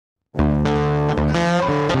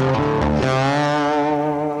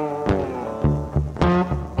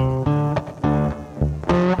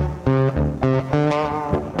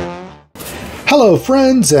Hello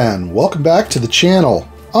friends and welcome back to the channel.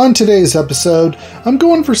 On today's episode, I'm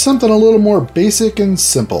going for something a little more basic and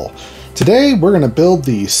simple. Today we're going to build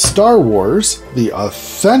the Star Wars, the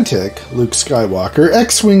authentic Luke Skywalker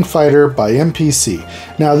X-Wing fighter by MPC.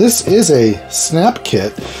 Now this is a snap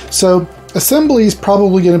kit, so assembly is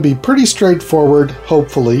probably going to be pretty straightforward,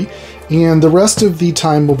 hopefully, and the rest of the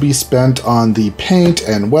time will be spent on the paint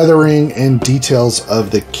and weathering and details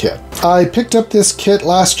of the kit. I picked up this kit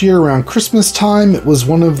last year around Christmas time. It was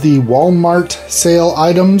one of the Walmart sale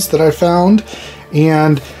items that I found,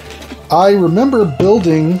 and I remember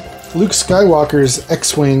building Luke Skywalker's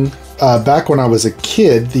X-Wing back when I was a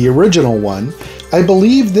kid, the original one. I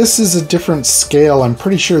believe this is a different scale. I'm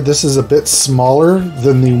pretty sure this is a bit smaller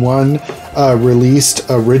than the one released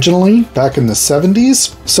originally back in the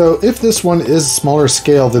 70s. So if this one is smaller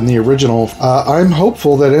scale than the original, I'm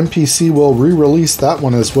hopeful that MPC will re-release that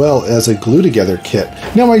one as well as a glue-together kit.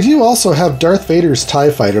 Now I do also have Darth Vader's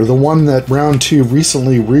TIE Fighter, the one that Round 2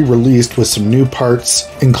 recently re-released with some new parts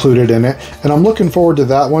included in it, and I'm looking forward to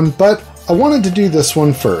that one, but I wanted to do this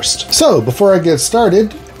one first. So before I get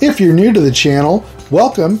started, if you're new to the channel,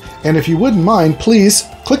 welcome, and if you wouldn't mind, please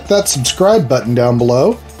click that subscribe button down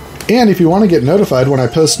below. And if you want to get notified when I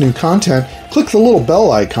post new content, click the little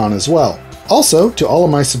bell icon as well. Also, to all of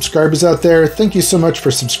my subscribers out there, thank you so much for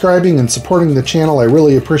subscribing and supporting the channel. I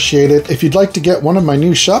really appreciate it. If you'd like to get one of my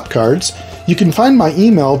new shop cards, you can find my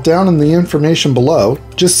email down in the information below.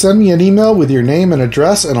 Just send me an email with your name and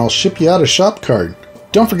address and I'll ship you out a shop card.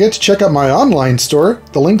 Don't forget to check out my online store.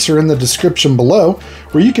 The links are in the description below,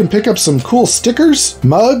 where you can pick up some cool stickers,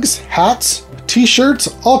 mugs, hats,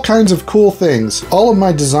 t-shirts, all kinds of cool things. All of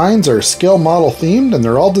my designs are scale model themed, and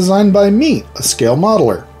they're all designed by me, a scale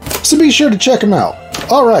modeler. So be sure to check them out.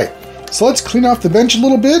 All right, so let's clean off the bench a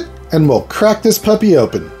little bit, and we'll crack this puppy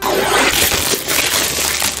open.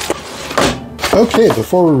 Okay,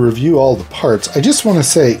 before we review all the parts, I just want to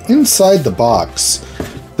say, inside the box,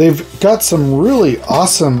 they've got some really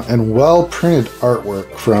awesome and well-printed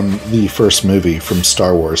artwork from the first movie, from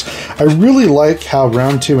Star Wars. I really like how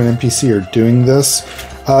Round 2 and MPC are doing this.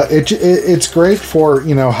 It's great for,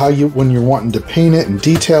 you know, how when you're wanting to paint it and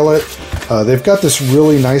detail it. They've got this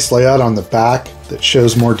really nice layout on the back that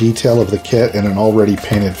shows more detail of the kit in an already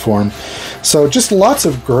painted form. So just lots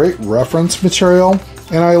of great reference material.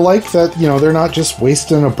 And I like that, you know, they're not just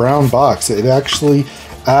wasting a brown box. It actually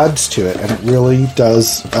adds to it, and it really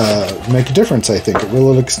does make a difference, I think. It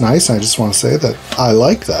really looks nice, and I just want to say that I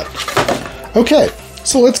like that. Okay,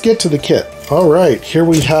 so let's get to the kit. All right, here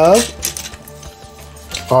we have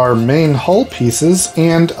our main hull pieces,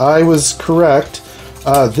 and I was correct.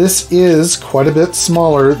 This is quite a bit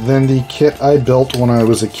smaller than the kit I built when I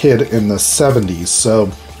was a kid in the 70s,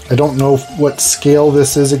 so I don't know what scale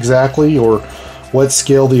this is exactly, or what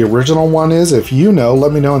scale the original one is. If you know,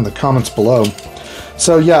 let me know in the comments below.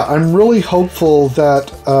 So yeah, I'm really hopeful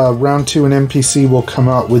that Round 2 and MPC will come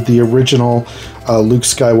out with the original Luke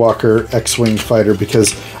Skywalker X-Wing fighter,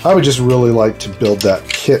 because I would just really like to build that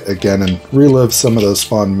kit again and relive some of those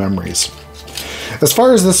fond memories. As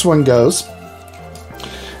far as this one goes,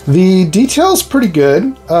 the detail's pretty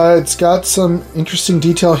good. It's got some interesting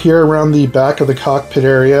detail here around the back of the cockpit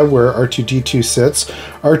area where R2-D2 sits.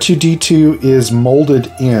 R2-D2 is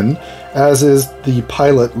molded in, as is the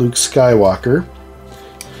pilot Luke Skywalker.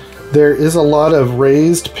 There is a lot of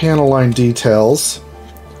raised panel line details,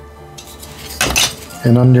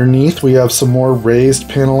 and underneath we have some more raised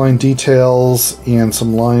panel line details and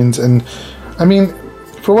some lines, and I mean,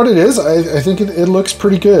 for what it is, I think it looks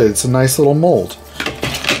pretty good. It's a nice little mold.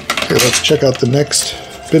 Okay, let's check out the next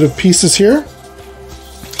bit of pieces here.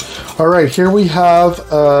 Alright, here we have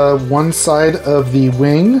one side of the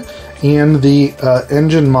wing and the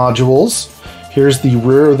engine modules. Here's the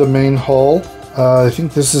rear of the main hull. I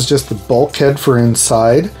think this is just the bulkhead for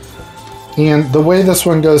inside. And the way this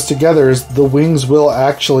one goes together is the wings will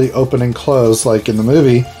actually open and close like in the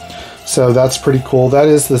movie. So that's pretty cool. That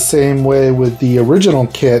is the same way with the original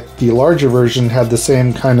kit. The larger version had the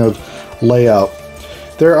same kind of layout.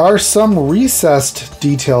 There are some recessed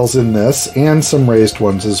details in this and some raised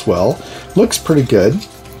ones as well. Looks pretty good.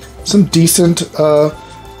 Some decent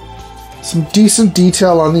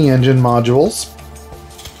detail on the engine modules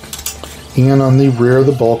and on the rear of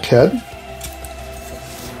the bulkhead,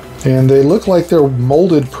 and they look like they're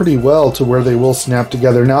molded pretty well to where they will snap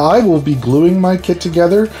together. Now I will be gluing my kit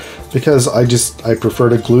together because I prefer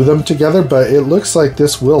to glue them together, but it looks like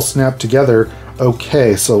this will snap together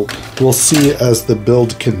okay, so we'll see as the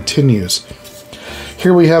build continues.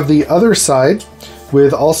 Here we have the other side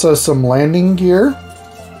with also some landing gear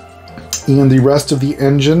and the rest of the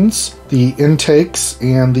engines, the intakes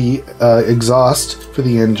and the exhaust for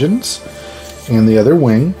the engines, and the other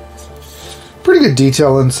wing. Pretty good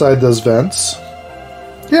detail inside those vents.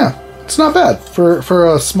 Yeah, it's not bad.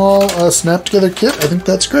 For a small snap together kit, I think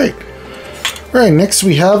that's great. Alright, next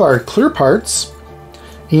we have our clear parts.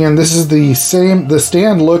 And this is the same, the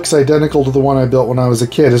stand looks identical to the one I built when I was a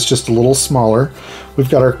kid. It's just a little smaller. We've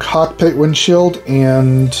got our cockpit windshield,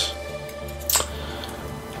 and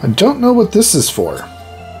I don't know what this is for.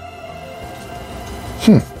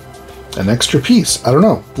 An extra piece. I don't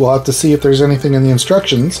know. We'll have to see if there's anything in the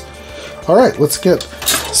instructions. Alright, let's get,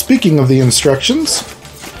 speaking of the instructions,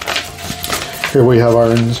 here we have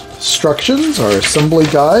our instructions, our assembly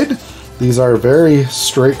guide. These are very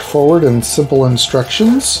straightforward and simple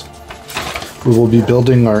instructions. We will be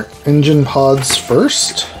building our engine pods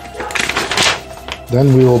first.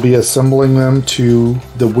 Then we will be assembling them to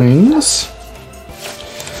the wings.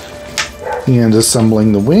 And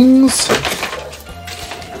assembling the wings.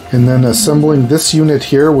 And then assembling this unit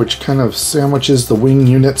here, which kind of sandwiches the wing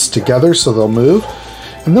units together so they'll move.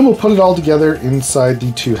 And then we'll put it all together inside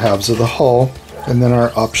the two halves of the hull, and then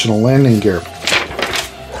our optional landing gear.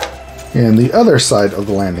 And the other side of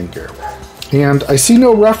the landing gear. And I see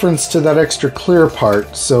no reference to that extra clear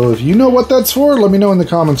part, so if you know what that's for, let me know in the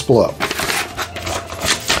comments below.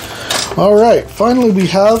 Alright, finally we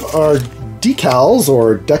have our decals,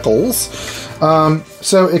 or decals.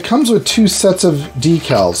 So it comes with two sets of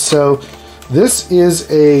decals. So this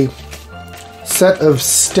is a set of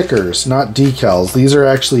stickers, not decals. These are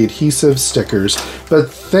actually adhesive stickers. But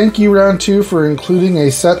thank you, Round 2, for including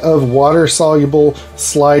a set of water-soluble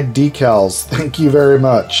slide decals. Thank you very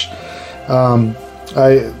much.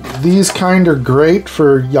 These kind are great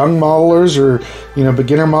for young modelers or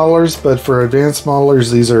beginner modelers, but for advanced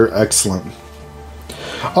modelers, these are excellent.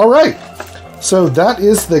 All right, so that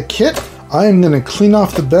is the kit. I am going to clean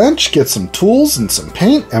off the bench, get some tools and some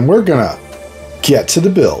paint, and we're going to get to the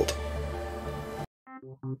build.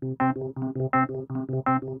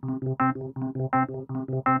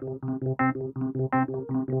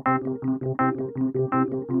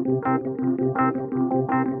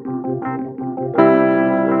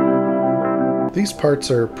 These parts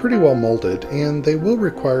are pretty well molded, and they will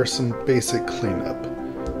require some basic cleanup,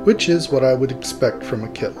 which is what I would expect from a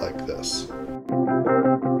kit like this.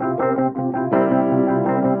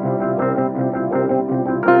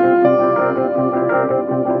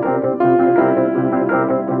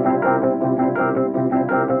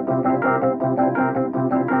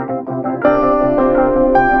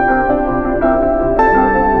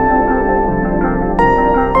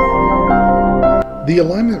 The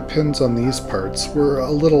alignment pins on these parts were a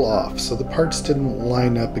little off, so the parts didn't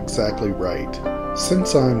line up exactly right.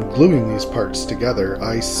 Since I'm gluing these parts together,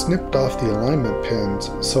 I snipped off the alignment pins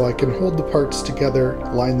so I can hold the parts together,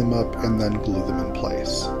 line them up, and then glue them in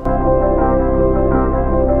place.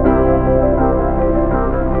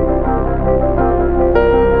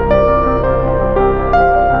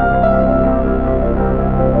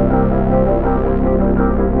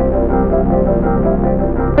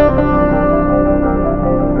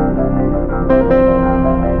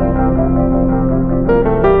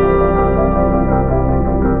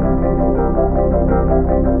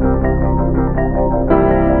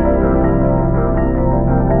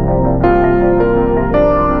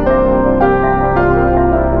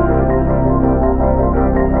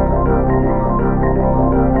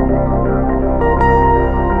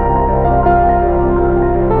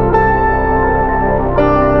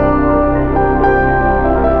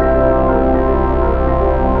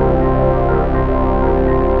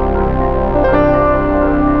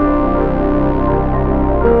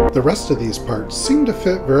 The rest of these parts seem to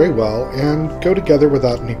fit very well and go together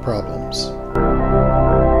without any problems.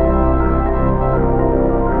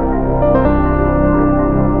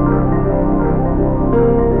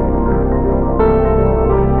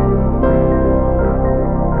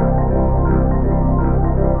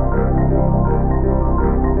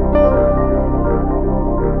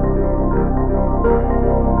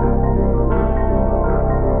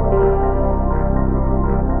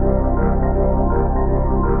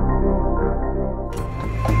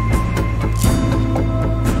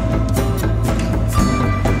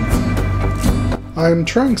 I'm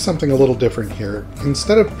trying something a little different here.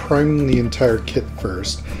 Instead of priming the entire kit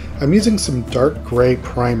first, I'm using some dark gray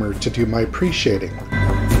primer to do my pre-shading.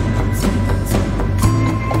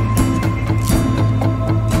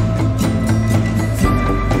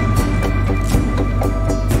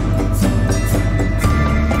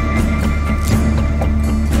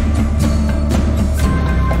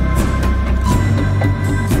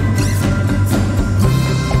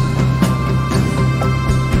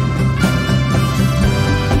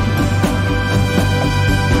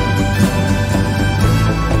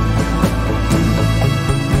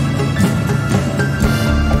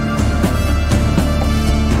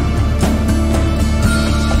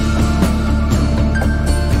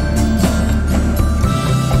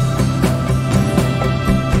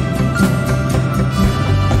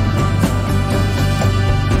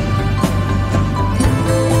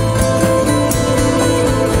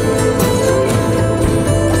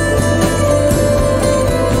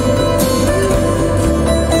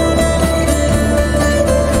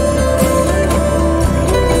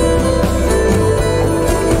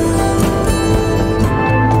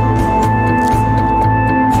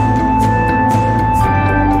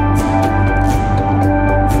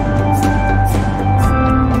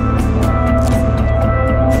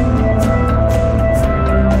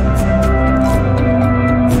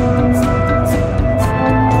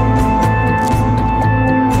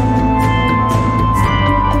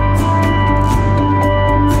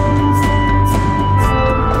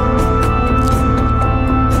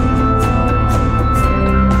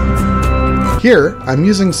 Here, I'm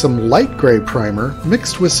using some light gray primer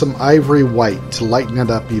mixed with some ivory white to lighten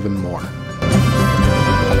it up even more.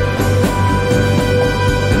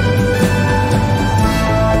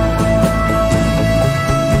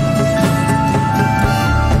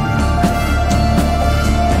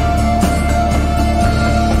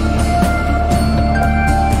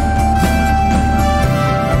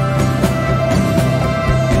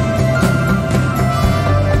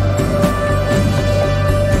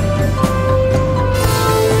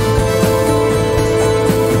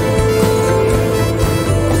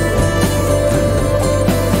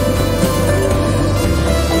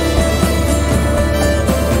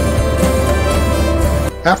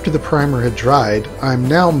 After the primer had dried, I'm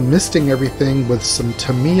now misting everything with some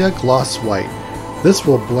Tamiya Gloss White. This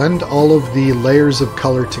will blend all of the layers of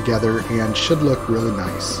color together and should look really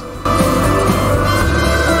nice.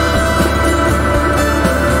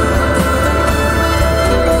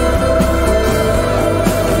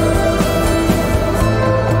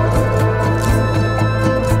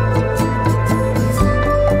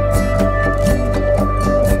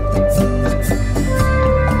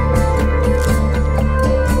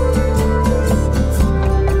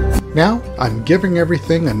 Now, I'm giving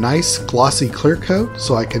everything a nice glossy clear coat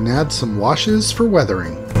so I can add some washes for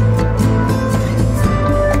weathering.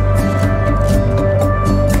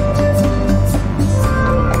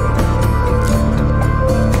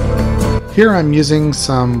 Here I'm using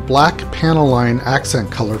some black panel line accent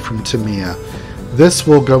color from Tamiya. This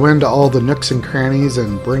will go into all the nooks and crannies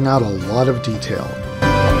and bring out a lot of detail.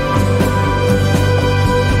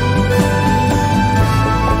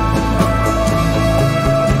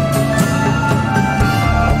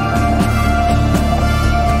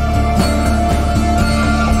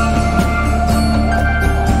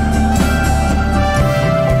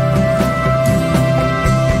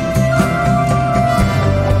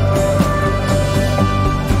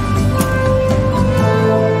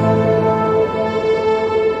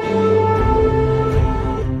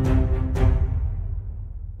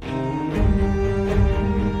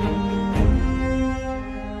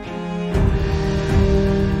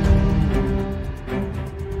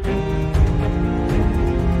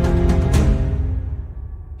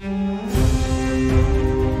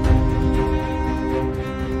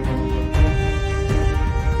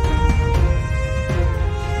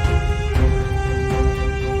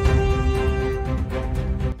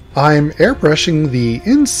 I'm airbrushing the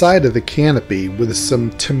inside of the canopy with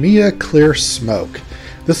some Tamiya Clear Smoke.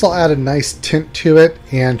 This will add a nice tint to it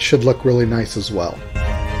and should look really nice as well.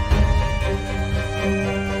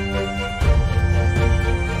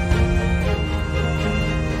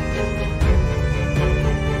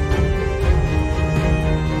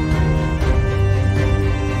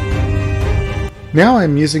 Now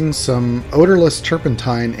I'm using some odorless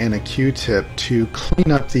turpentine and a Q-tip to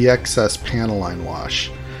clean up the excess panel line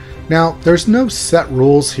wash. Now, there's no set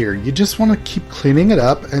rules here, you just want to keep cleaning it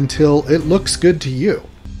up until it looks good to you.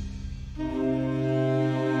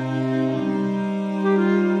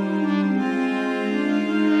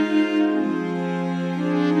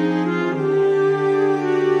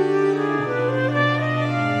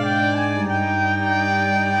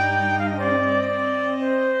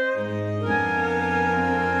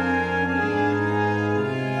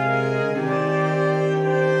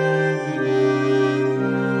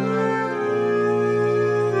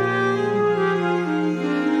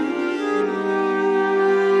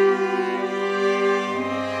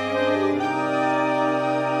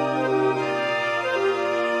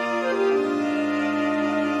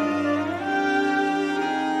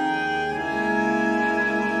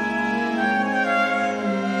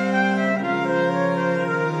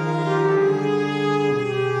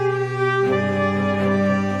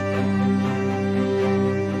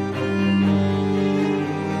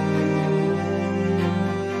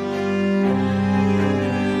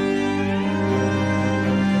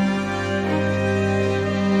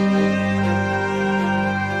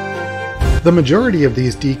 The majority of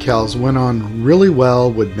these decals went on really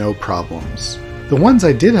well with no problems. The ones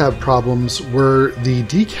I did have problems were the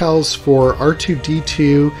decals for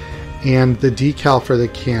R2-D2 and the decal for the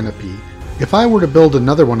canopy. If I were to build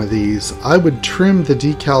another one of these, I would trim the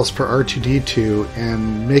decals for R2-D2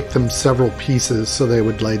 and make them several pieces so they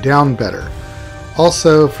would lay down better.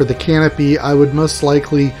 Also, for the canopy, I would most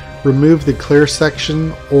likely remove the clear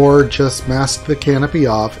section or just mask the canopy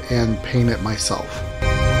off and paint it myself.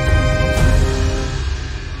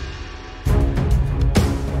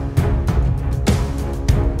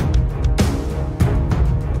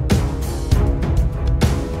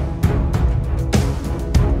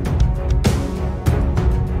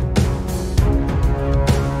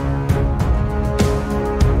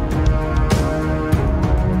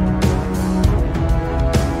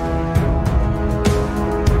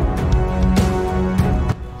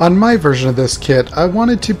 On my version of this kit, I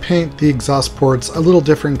wanted to paint the exhaust ports a little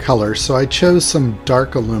different color, so I chose some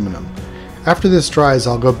dark aluminum. After this dries,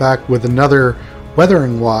 I'll go back with another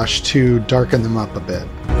weathering wash to darken them up a bit.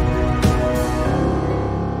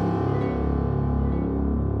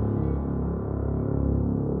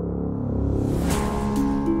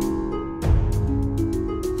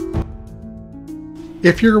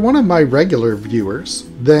 If you're one of my regular viewers,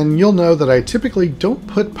 then you'll know that I typically don't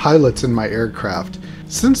put pilots in my aircraft.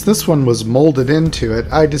 Since this one was molded into it,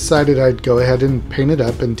 I decided I'd go ahead and paint it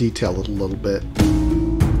up and detail it a little bit.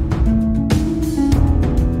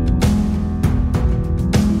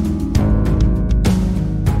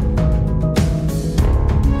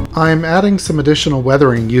 I'm adding some additional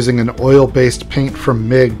weathering using an oil-based paint from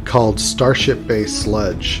MIG called Starship Base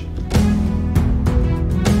Sludge.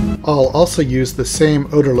 I'll also use the same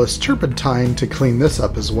odorless turpentine to clean this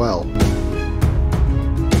up as well.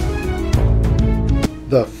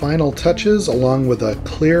 The final touches along with a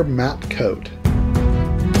clear matte coat.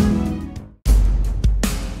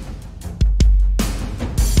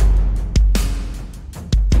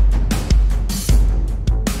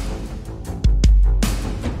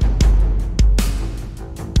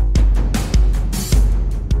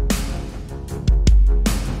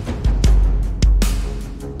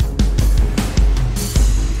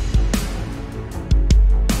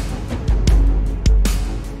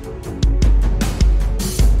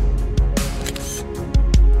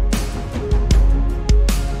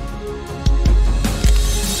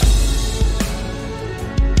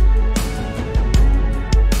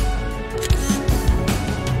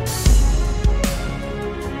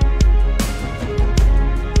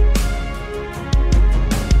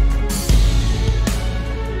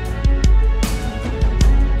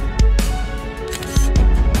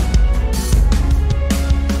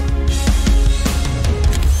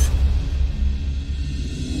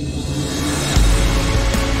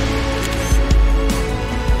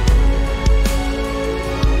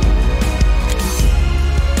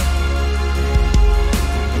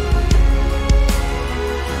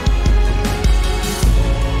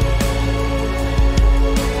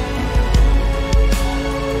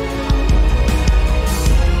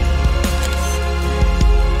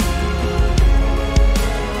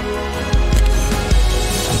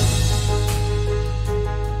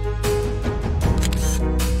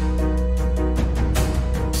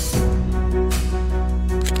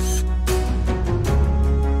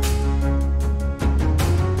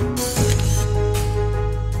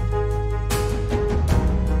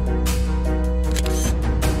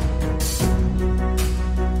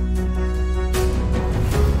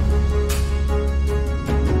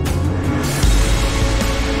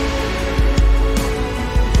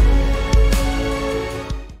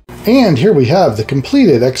 And here we have the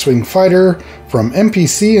completed X-Wing fighter from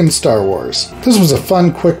MPC and Star Wars. This was a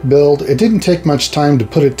fun, quick build. It didn't take much time to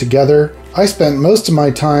put it together. I spent most of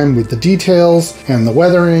my time with the details and the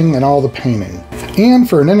weathering and all the painting. And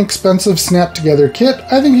for an inexpensive snap-together kit,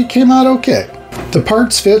 I think it came out okay. The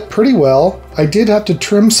parts fit pretty well. I did have to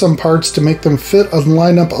trim some parts to make them fit and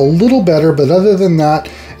line up a little better, but other than that,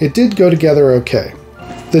 it did go together okay.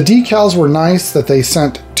 The decals were nice that they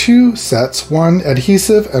sent 2 sets, one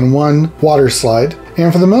adhesive and one water slide,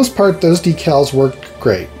 and for the most part those decals worked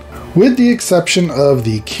great. With the exception of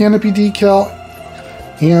the canopy decal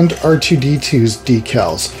and R2-D2's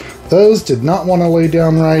decals. Those did not want to lay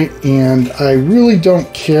down right, and I really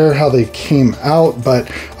don't care how they came out,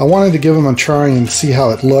 but I wanted to give them a try and see how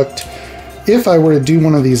it looked. If I were to do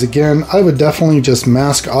one of these again, I would definitely just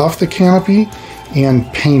mask off the canopy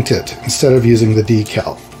and paint it instead of using the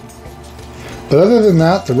decal. But other than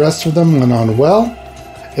that, the rest of them went on well.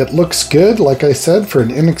 It looks good, like I said, for an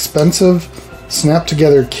inexpensive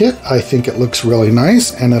snap-together kit. I think it looks really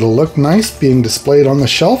nice, and it'll look nice being displayed on the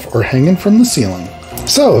shelf or hanging from the ceiling.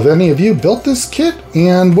 So, have any of you built this kit,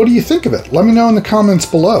 and what do you think of it? Let me know in the comments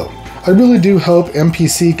below. I really do hope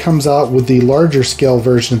MPC comes out with the larger scale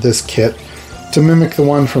version of this kit to mimic the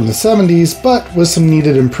one from the 70s, but with some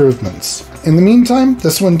needed improvements. In the meantime,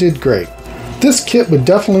 this one did great. This kit would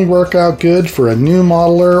definitely work out good for a new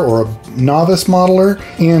modeler or a novice modeler,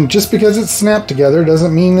 and just because it's snapped together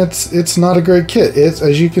doesn't mean it's not a great kit.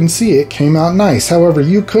 As you can see, it came out nice. However,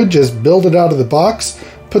 you could just build it out of the box,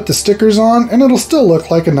 put the stickers on, and it'll still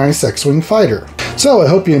look like a nice X-Wing fighter. So I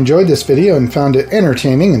hope you enjoyed this video and found it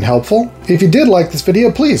entertaining and helpful. If you did like this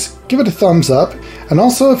video, please give it a thumbs up. And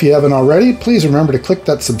also, if you haven't already, please remember to click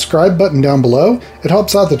that subscribe button down below. It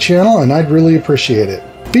helps out the channel and I'd really appreciate it.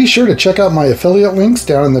 Be sure to check out my affiliate links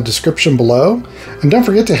down in the description below. And don't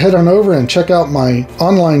forget to head on over and check out my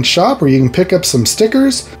online shop where you can pick up some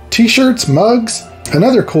stickers, t-shirts, mugs, and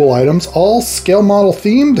other cool items, all scale model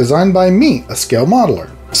themed, designed by me, a scale modeler.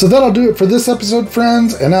 So that'll do it for this episode,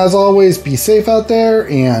 friends, and as always, be safe out there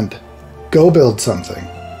and go build something.